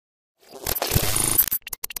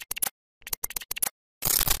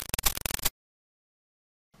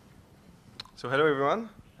So hello everyone.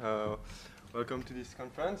 Welcome to this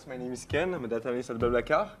conference. My name is Ken. I'm a data analyst at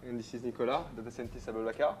BlaBlaCar, and this is Nicolas, data scientist at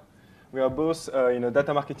BlaBlaCar. We are both in a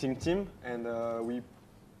data marketing team, and we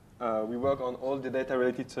work on all the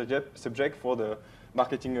data-related subject for the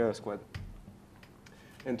marketing squad.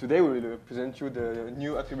 And today we will present you the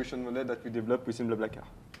new attribution model that we developed within BlaBlaCar.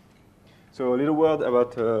 So a little word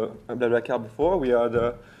about BlaBlaCar before. We are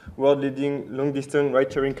the world-leading long-distance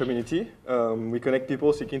ride-sharing community. We connect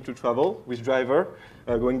people seeking to travel with driver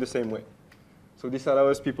going the same way. So this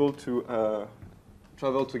allows people to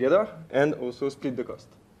travel together and also split the cost.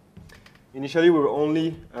 Initially, we were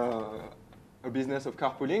only a business of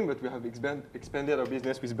carpooling, but we have expanded our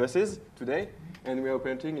business with buses today, and we are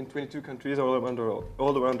operating in 22 countries all around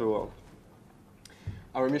the world.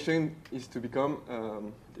 Our mission is to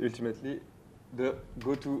become, ultimately, the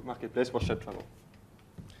go-to marketplace for shared travel.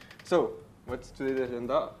 So, what's today's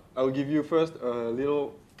agenda? I'll give you first a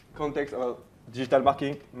little context about digital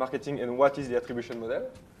marketing and what is the attribution model.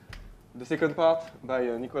 The second part by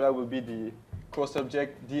Nicolas will be the core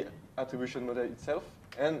subject, the attribution model itself,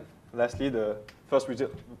 and lastly, the first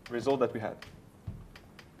result that we had.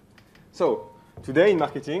 So, today in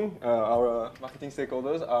marketing, our marketing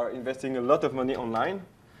stakeholders are investing a lot of money online,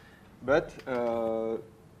 but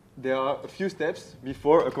there are a few steps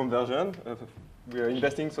before a conversion. We are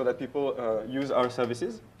investing so that people use our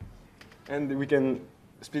services, and we can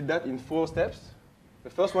split that in 4 steps. The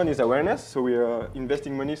first one is awareness, so we are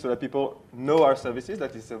investing money so that people know our services,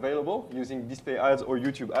 that is available using display ads or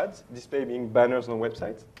YouTube ads, display being banners on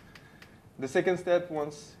websites. The second step,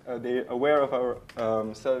 once they're aware of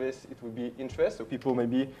our service, it will be interest. So people may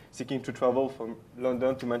be seeking to travel from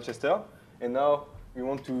London to Manchester. And now we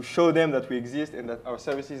want to show them that we exist and that our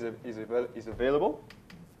services is available.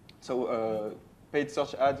 So paid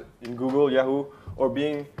search ads in Google, Yahoo, or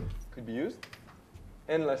Bing could be used.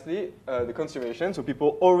 And lastly, the consideration. So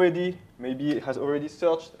people has already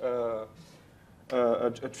searched a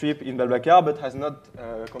trip in BlaBlaCar, but has not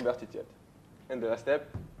converted yet. And the last step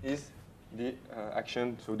is the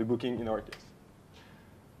action, so the booking in our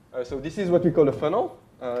case. So this is what we call a funnel,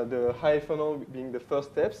 the high funnel being the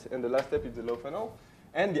first steps, and the last step is the low funnel.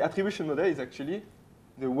 And the attribution model is actually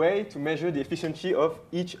the way to measure the efficiency of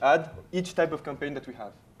each ad, each type of campaign that we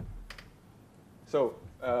have. So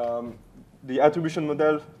the attribution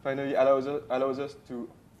model finally allows us to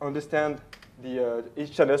understand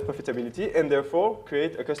each channel's profitability and therefore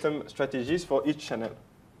create a custom strategies for each channel.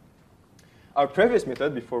 Our previous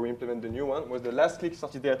method, before we implement the new one, was the last click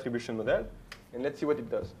 30-day attribution model. And let's see what it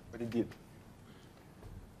does, what it did.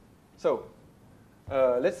 So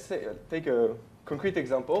let's take a concrete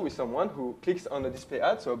example with someone who clicks on a display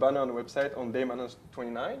ad, so a banner on a website on day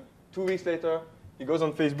 -29. 2 weeks later, he goes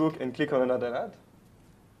on Facebook and clicks on another ad.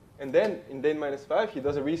 And then in day -5, he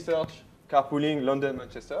does a research, carpooling London,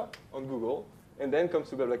 Manchester on Google, and then comes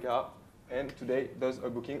to BlaBlaCar, and today does a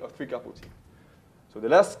booking of 3 carpool teams. So the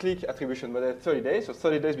last click attribution model, 30 days. So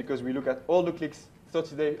 30 days because we look at all the clicks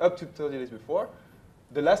 30 days up to 30 days before.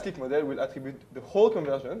 The last click model will attribute the whole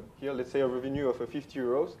conversion. Here, let's say a revenue of 50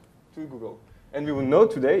 euros to Google. And we will know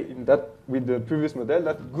today with the previous model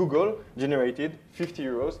that Google generated 50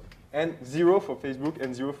 euros and 0 for Facebook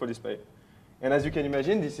and 0 for display. And as you can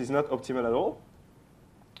imagine, this is not optimal at all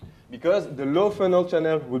because the low funnel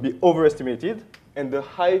channel will be overestimated and the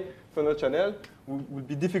high funnel channel will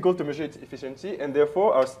be difficult to measure its efficiency, and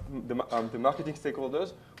therefore the marketing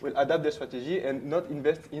stakeholders will adapt their strategy and not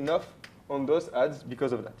invest enough on those ads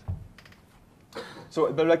because of that. So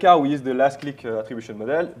at BlaBlaCar, we use the last click attribution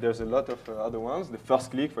model. There's a lot of other ones. The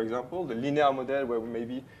first click, for example, the linear model where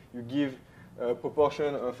maybe you give a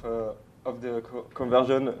proportion of the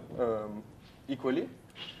conversion equally.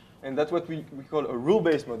 And that's what we call a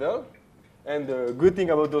rule-based model. And the good thing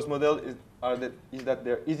about those models is that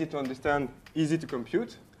they're easy to understand, easy to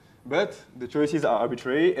compute, but the choices are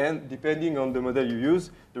arbitrary, and depending on the model you use,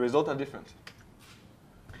 the results are different.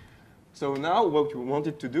 So now what we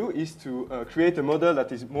wanted to do is to create a model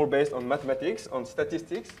that is more based on mathematics, on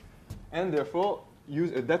statistics, and therefore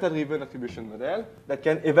use a data-driven attribution model that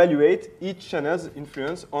can evaluate each channel's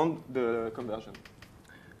influence on the conversion.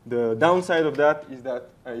 The downside of that is that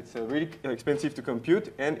it's really expensive to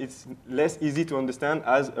compute, and it's less easy to understand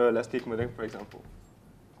as a last click model, for example.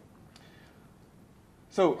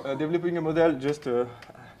 So developing a model just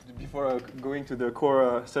before going to the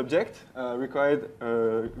core subject required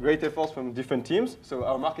great efforts from different teams. So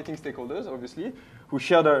our marketing stakeholders, obviously, who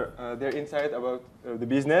share their insight about the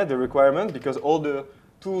business, the requirements, because all the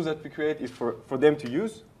tools that we create is for them to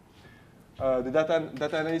use. The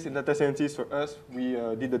data analysts and data scientists, for us, we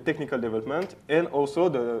did the technical development, and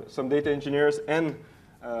also some data engineers and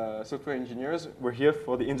software engineers, we're here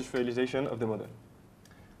for the industrialization of the model.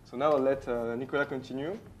 So now I'll let Nicolas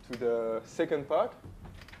continue to the second part.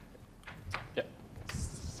 Yeah,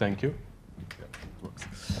 thank you. Yeah, it works.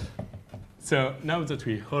 So now that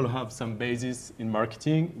we all have some basis in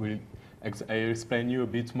marketing, I'll explain you a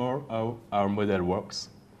bit more how our model works.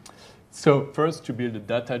 So first, to build a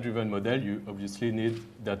data-driven model, you obviously need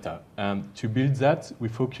data. To build that, we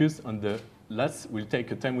focus on we'll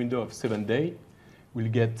take a time window of 7 days. We'll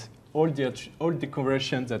get all the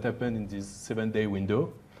conversions that happen in this 7-day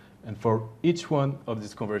window. And for each one of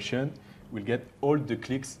these conversions, we'll get all the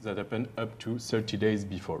clicks that happen up to 30 days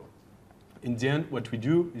before. In the end, what we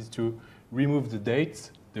do is to remove the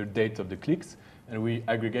date of the clicks, and we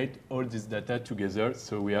aggregate all this data together.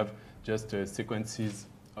 So we have just sequences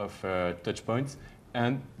of touch points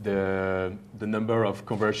and the number of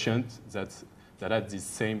conversions that have these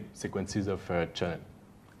same sequences of channel.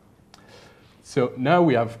 So now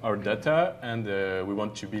we have our data, and we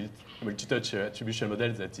want to build a multi-touch attribution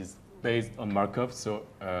model that is based on Markov. So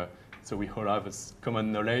we all have a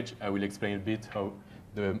common knowledge. I will explain a bit how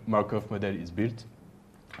the Markov model is built.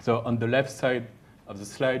 So on the left side of the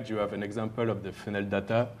slide, you have an example of the funnel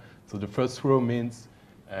data. So the first row means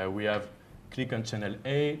we have click on channel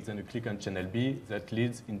A, then a click on channel B that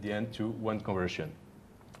leads in the end to one conversion.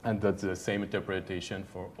 And that's the same interpretation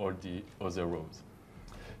for all the other rows.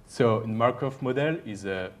 So in Markov model is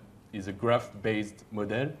a graph-based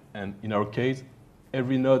model, and in our case,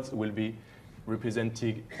 every node will be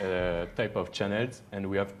representing a type of channels, and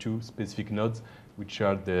we have two specific nodes, which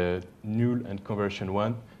are the null and conversion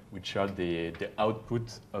one, which are the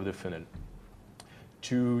output of the funnel.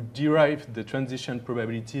 To derive the transition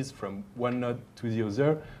probabilities from one node to the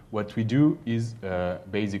other, what we do is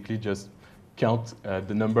basically just count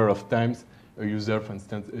the number of times a user, for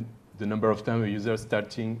instance, the number of times a user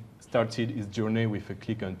started his journey with a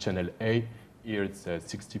click on channel A. Here it's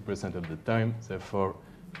 60% of the time. Therefore,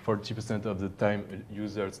 40% of the time a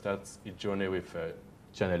user starts his journey with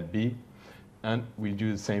channel B. And we'll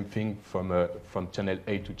do the same thing from channel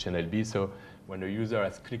A to channel B. So when a user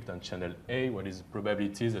has clicked on channel A, what is the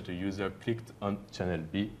probability that a user clicked on channel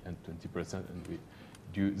B? And 20%. And we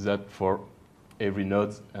do that for every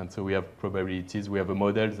node. And so we have probabilities. We have a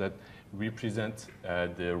model that represents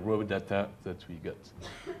the raw data that we got.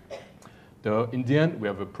 So in the end, we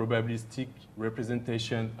have a probabilistic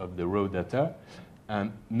representation of the raw data.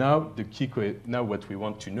 And now now what we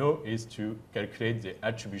want to know is to calculate the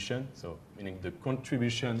attribution, so meaning the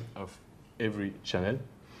contribution of every channel.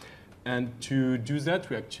 And to do that,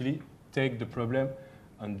 we actually take the problem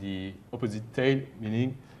on the opposite tail,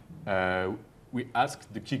 meaning we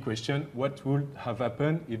ask the key question, what would have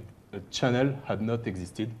happened if a channel had not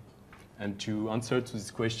existed? And to answer to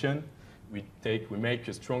this question, we make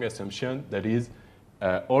a strong assumption that is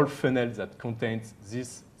all funnels that contains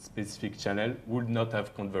this specific channel would not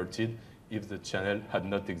have converted if the channel had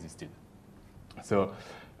not existed. So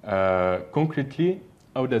concretely,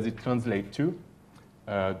 how does it translate to?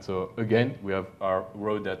 So again, we have our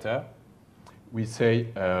raw data. We say,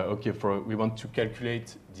 okay, we want to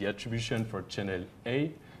calculate the attribution for channel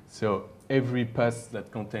A. So every pass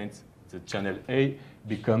that contains the channel A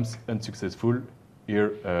becomes unsuccessful. Here,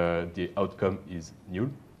 the outcome is null.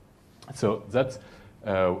 So that's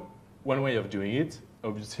one way of doing it.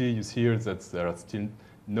 Obviously, you see here that there are still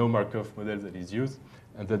no Markov model that is used,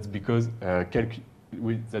 and that's because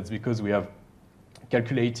we have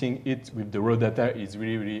calculating it with the raw data is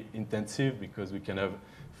really, really intensive, because we can have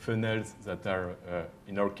funnels that are,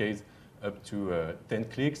 in our case, up to 10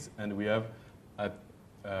 clicks, and we have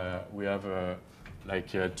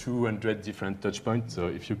like 200 different touch points. So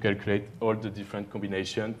if you calculate all the different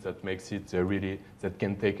combinations, that makes it that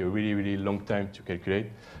can take a really, really long time to calculate.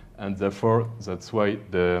 And therefore, that's why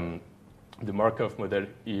the Markov model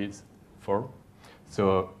is 4.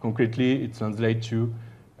 So concretely, it translates to,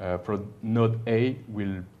 for node A,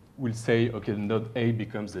 we'll say, okay, node A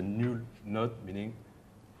becomes a null node, meaning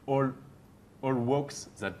all walks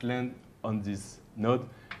that land on this node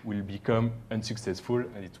will become unsuccessful,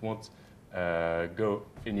 and it won't go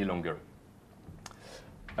any longer.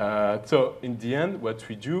 So in the end, what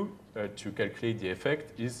we do to calculate the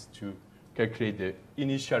effect is to calculate the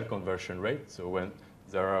initial conversion rate. So when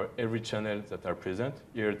there are every channel that are present,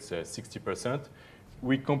 here it's 60%.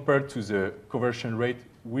 We compare to the conversion rate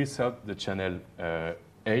without the channel A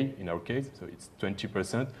in our case, so it's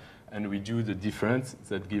 20%, and we do the difference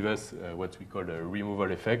that gives us what we call a removal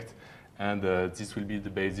effect, and this will be the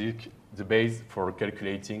base for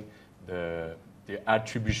calculating the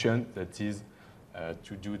attribution, that is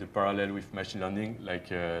to do the parallel with machine learning, like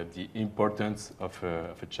the importance of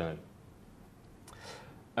a channel.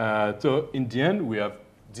 So in the end, we have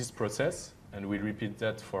this process, and we repeat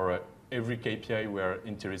that for every KPI we are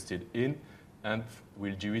interested in, and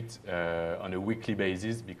we'll do it on a weekly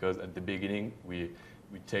basis, because at the beginning we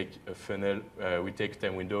take a funnel, we take a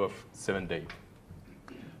time window of 7 days.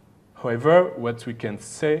 However, what we can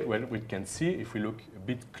say, well, we can see if we look a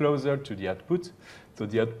bit closer to the output. So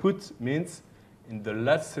the output means in the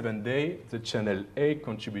last 7 days, the channel A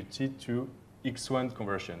contributed to X1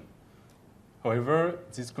 conversion. However,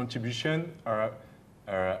 these contributions are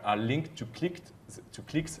linked to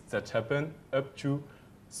clicks that happen up to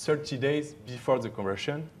 30 days before the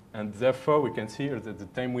conversion, and therefore we can see that the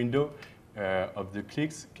time window of the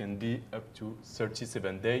clicks can be up to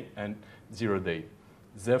 37 days and 0 days.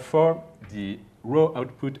 Therefore, the raw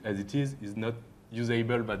output as it is not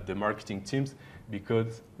usable by the marketing teams,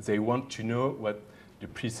 because they want to know what the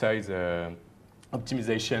precise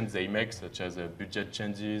optimizations they make, such as budget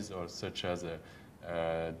changes or such as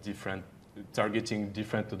targeting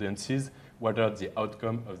different audiences. What are the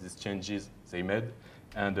outcome of these changes they made?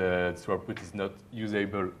 And the output is not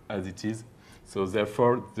usable as it is. So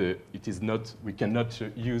therefore, we cannot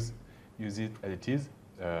use it as it is,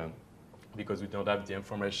 because we don't have the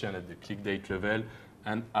information at the click date level.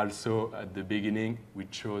 And also at the beginning, we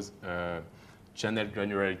chose channel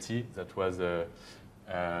granularity that was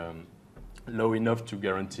low enough to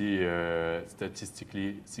guarantee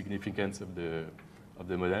statistically significance of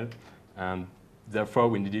the model. And therefore,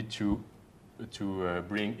 we needed to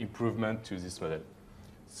bring improvement to this model.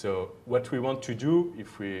 So what we want to do,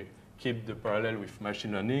 if we keep the parallel with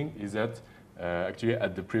machine learning, is that actually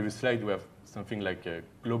at the previous slide, we have something like a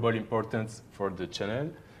global importance for the channel.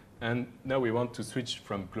 And now we want to switch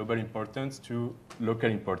from global importance to local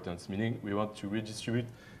importance, meaning we want to redistribute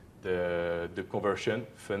the conversion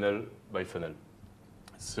funnel by funnel.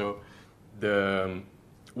 So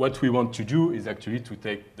what we want to do is actually to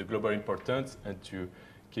take the global importance and to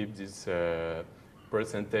keep this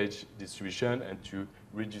percentage distribution and to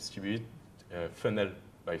redistribute funnel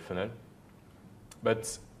by funnel.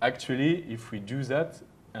 But actually, if we do that,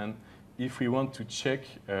 and if we want to check,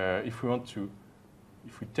 if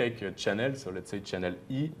we take a channel, so let's say channel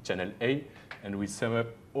E, channel A, and we sum up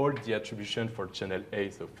all the attribution for channel A,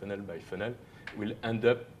 so funnel by funnel, we'll end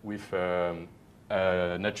up with an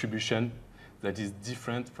attribution that is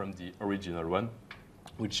different from the original one,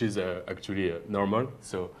 which is actually normal.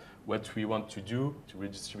 So what we want to do to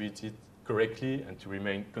redistribute it correctly and to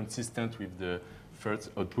remain consistent with the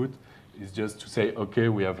first output is just to say, okay,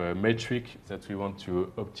 we have a metric that we want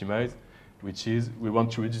to optimize, which is we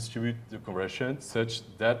want to redistribute the conversion such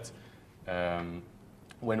that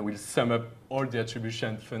when we sum up all the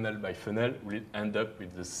attribution funnel by funnel, we'll end up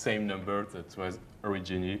with the same number that was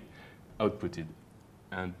originally outputted.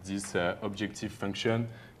 And this objective function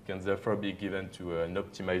can therefore be given to an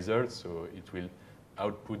optimizer, so it will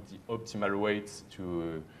output the optimal weights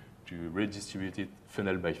to redistribute it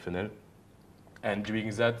funnel by funnel. And doing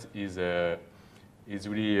that is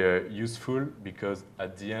really useful, because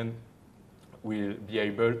at the end, we'll be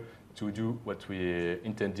able to do what we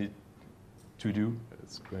intended to do.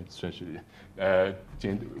 It's quite strange.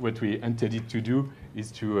 What we intended to do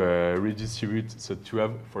is to redistribute, so to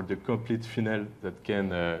have for the complete funnel that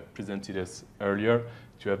Ken presented us earlier,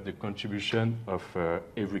 to have the contribution of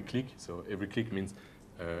every click. So every click means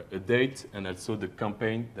a date and also the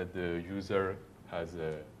campaign that the user has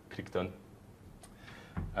clicked on.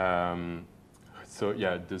 So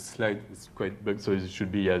yeah, the slide is quite big, so it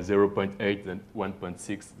should be 0.8, then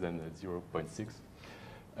 1.6, then 0.6.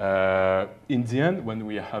 In the end, when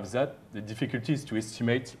we have that, the difficulty is to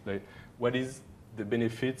estimate what is the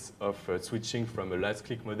benefits of switching from a last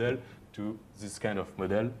click model to this kind of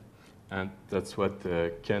model. And that's what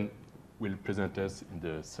Ken will present us in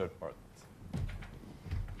the third part.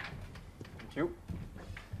 Thank you.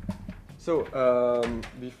 So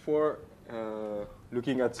before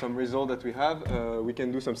looking at some results that we have, we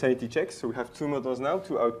can do some sanity checks. So we have two models now,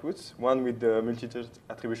 two outputs, one with the multi-touch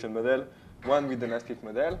attribution model, one with the last click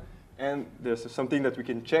model. And there's something that we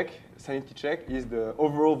can check, sanity check, is the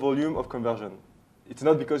overall volume of conversion. It's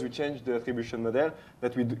not because we changed the attribution model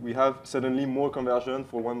that we have suddenly more conversion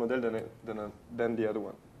for one model than the other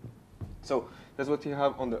one. So that's what we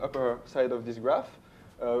have on the upper side of this graph.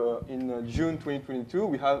 In June 2022,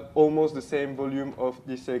 we have almost the same volume of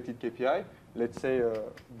this selected KPI, let's say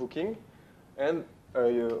booking. And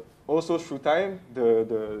also through time,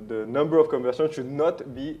 the number of conversions should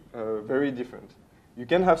not be very different. You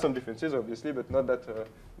can have some differences, obviously, but not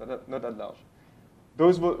that large.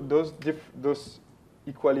 Those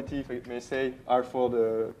equality, if I may say, are for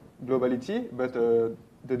the globality, but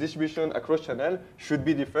the distribution across channel should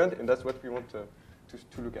be different, and that's what we want to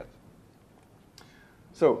to look at.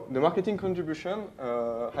 So the marketing contribution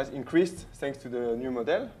has increased thanks to the new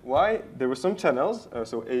model. Why? There were some channels,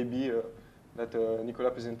 so A, B, that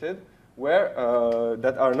Nicolas presented, where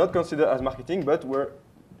that are not considered as marketing, but where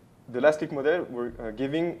the last click model were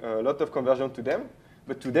giving a lot of conversion to them.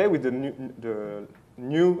 But today, with the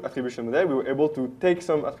new attribution model, we were able to take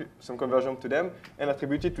some conversion to them and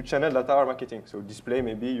attribute it to channels that are marketing. So display,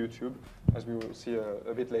 maybe YouTube, as we will see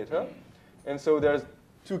a bit later. And so there's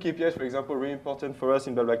two KPIs, for example, really important for us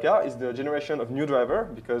in BlaBlaCar is the generation of new driver,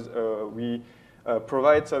 because we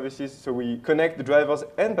provide services, so we connect the drivers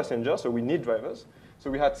and passengers, so we need drivers. So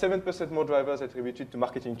we had 7% more drivers attributed to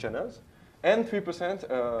marketing channels, and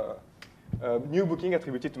 3% new booking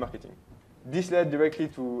attributed to marketing. This led directly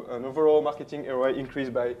to an overall marketing ROI increase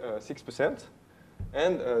by 6%.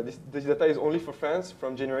 And this data is only for France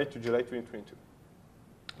from January to July 2022.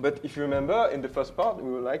 But if you remember, in the first part,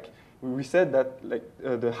 we said that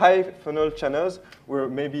the high funnel channels were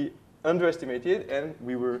maybe underestimated, and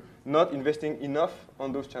we were not investing enough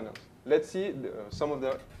on those channels. Let's see some of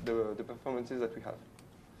the performances that we have.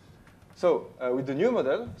 So with the new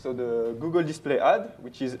model, so the Google Display Ad,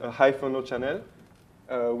 which is a high funnel channel,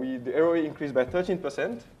 the ROI increased by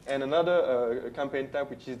 13%, and another campaign type,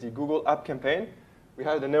 which is the Google App campaign, we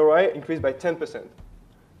had an ROI increased by 10%.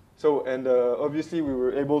 So, and obviously, we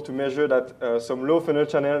were able to measure that some low funnel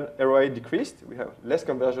channel ROI decreased. We have less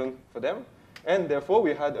conversion for them, and therefore,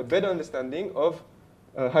 we had a better understanding of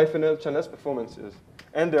high funnel channels performances.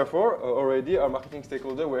 And therefore, already, our marketing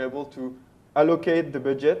stakeholders were able to allocate the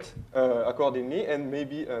budget accordingly, and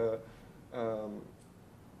maybe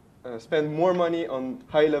spend more money on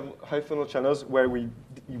high funnel channels where we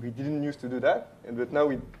didn't used to do that, but now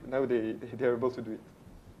they're able to do it.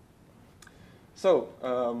 So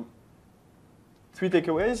 3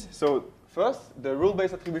 takeaways. So first, the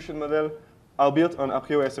rule-based attribution model are built on a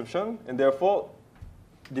priori assumption, and therefore,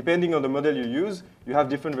 depending on the model you use, you have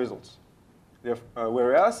different results.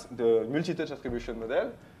 Whereas the multi-touch attribution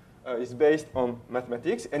model is based on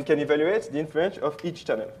mathematics and can evaluate the influence of each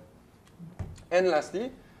channel. And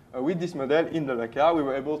lastly, with this model in BlaBlaCar, we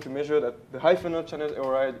were able to measure that the high funnel channel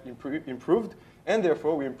ROI improved, and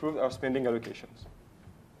therefore we improved our spending allocations.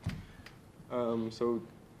 So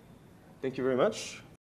thank you very much.